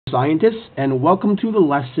Scientists, and welcome to the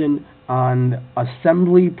lesson on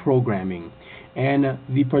assembly programming. And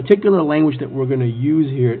the particular language that we're going to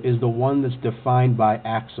use here is the one that's defined by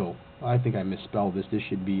ACSL. I think I misspelled this. This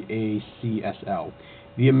should be ACSL,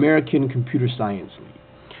 the American Computer Science League.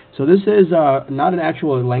 So this is not an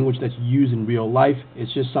actual language that's used in real life.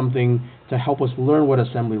 It's just something to help us learn what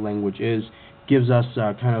assembly language is. Gives us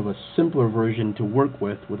kind of a simpler version to work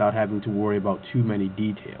with without having to worry about too many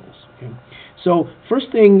details. Okay? So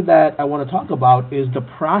first thing that I want to talk about is the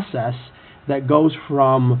process that goes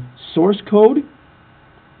from source code,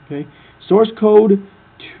 source code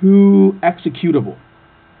to executable.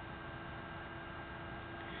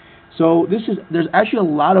 So there's actually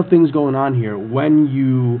a lot of things going on here when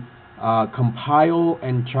you compile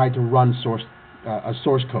and try to run a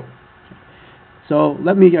source code. So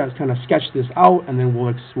let me kind of sketch this out, and then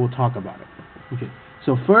we'll talk about it. Okay.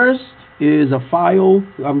 So first is a file.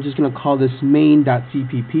 I'm just going to call this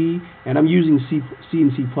main.cpp, and I'm using C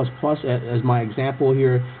and C++ as my example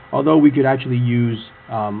here, although we could actually use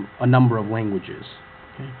a number of languages.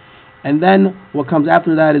 Okay. And then what comes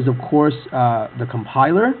after that is, of course, the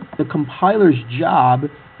compiler. The compiler's job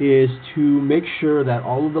is to make sure that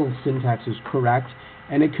all of the syntax is correct,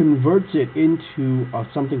 and it converts it into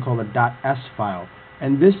something called a .s file,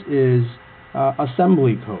 and this is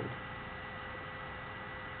assembly code.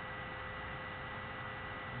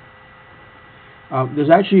 There's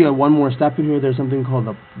actually one more step in here. There's something called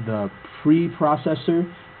the preprocessor,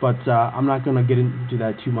 but I'm not going to get into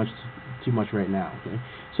that too much right now. Okay?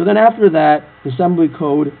 So then after that, the assembly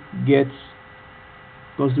code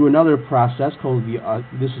goes through another process called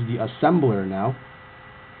this is the assembler now.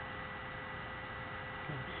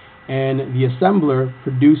 And the assembler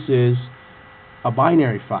produces a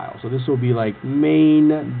binary file. So this will be like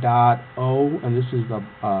main.o, and this is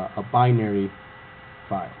a binary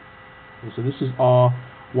file. Okay, so this is all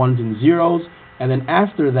ones and zeros, and then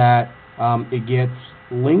after that, it gets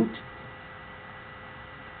linked.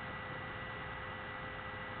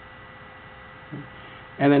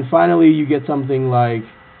 And then finally, you get something like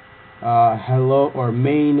hello or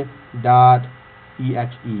main.exe,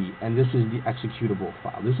 and this is the executable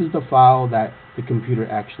file. This is the file that the computer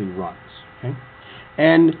actually runs. Okay?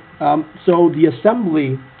 And so the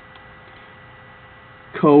assembly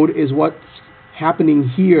code is what's happening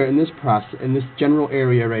here in this process, in this general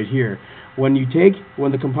area right here. When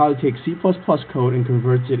the compiler takes C++ code and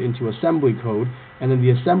converts it into assembly code, and then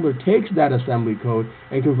the assembler takes that assembly code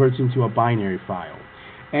and converts it into a binary file.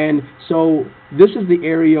 And so this is the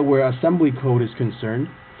area where assembly code is concerned.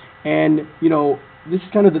 And this is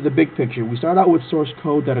kind of the big picture. We start out with source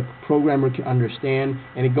code that a programmer can understand,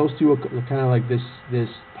 and it goes through a kind of like this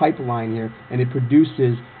pipeline here, and it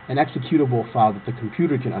produces an executable file that the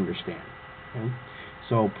computer can understand. Okay?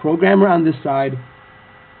 So programmer on this side,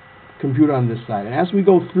 computer on this side. And as we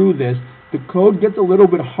go through this, the code gets a little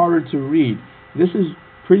bit harder to read. This is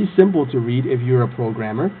pretty simple to read if you're a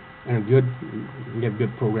programmer and you have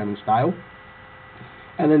good programming style.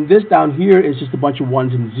 And then this down here is just a bunch of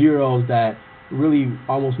ones and zeros that really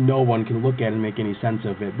almost no one can look at and make any sense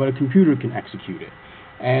of it, but a computer can execute it.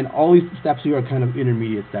 And all these steps here are kind of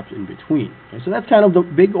intermediate steps in between. Okay, so that's kind of the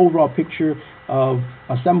big overall picture of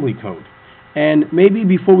assembly code. And maybe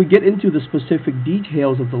before we get into the specific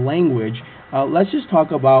details of the language, let's just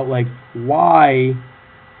talk about like why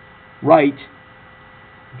write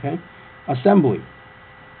assembly.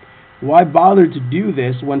 Why bother to do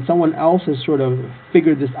this when someone else has sort of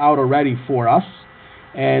figured this out already for us?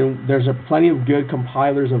 And there's plenty of good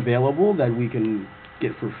compilers available that we can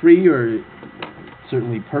get for free or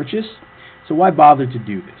certainly purchase. So why bother to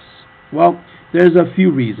do this? Well, there's a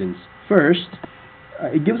few reasons. First,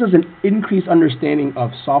 it gives us an increased understanding of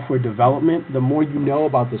software development. The more you know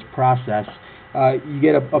about this process, you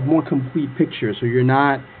get a more complete picture. So you're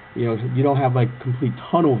not, you don't have like complete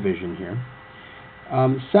tunnel vision here.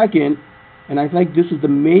 Second, and I think this is the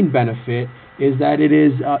main benefit, is that it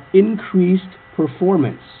is increased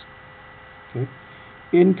performance. Okay?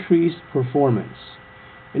 Increased performance.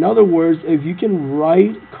 In other words, if you can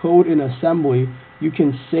write code in assembly, you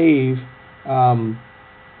can save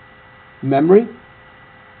memory.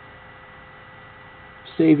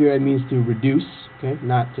 Save here, it means to reduce, okay,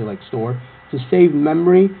 not to like store. To save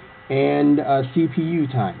memory and CPU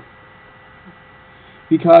time.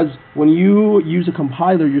 Because when you use a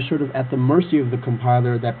compiler, you're sort of at the mercy of the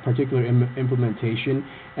compiler, that particular implementation,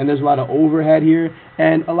 and there's a lot of overhead here.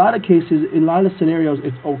 And a lot of cases, in a lot of scenarios,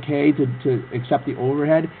 it's okay to accept the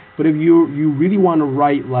overhead. But if you really want to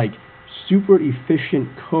write like super efficient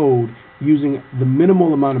code using the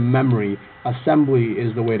minimal amount of memory, assembly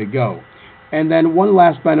is the way to go. And then one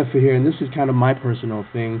last benefit here, and this is kind of my personal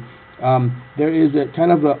thing, there is a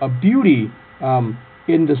kind of a beauty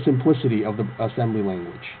in the simplicity of the assembly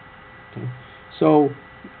language. Okay? So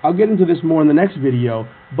I'll get into this more in the next video,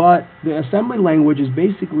 but the assembly language is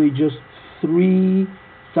basically just 3,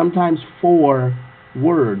 sometimes 4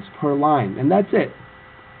 words per line, and that's it.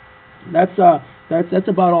 That's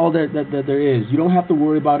about all that there is. You don't have to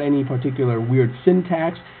worry about any particular weird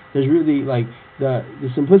syntax. There's really, like, the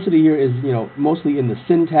simplicity here is, you know, mostly in the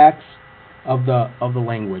syntax of the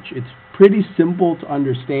language. It's pretty simple to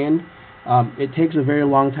understand. It takes a very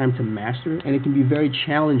long time to master, and it can be very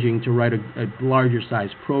challenging to write a larger size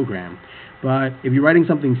program. But if you're writing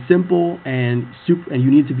something simple and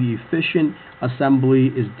you need to be efficient, assembly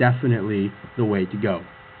is definitely the way to go.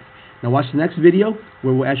 Now watch the next video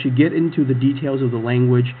where we'll actually get into the details of the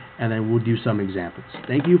language, and then we'll do some examples.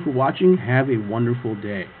 Thank you for watching. Have a wonderful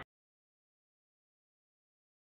day.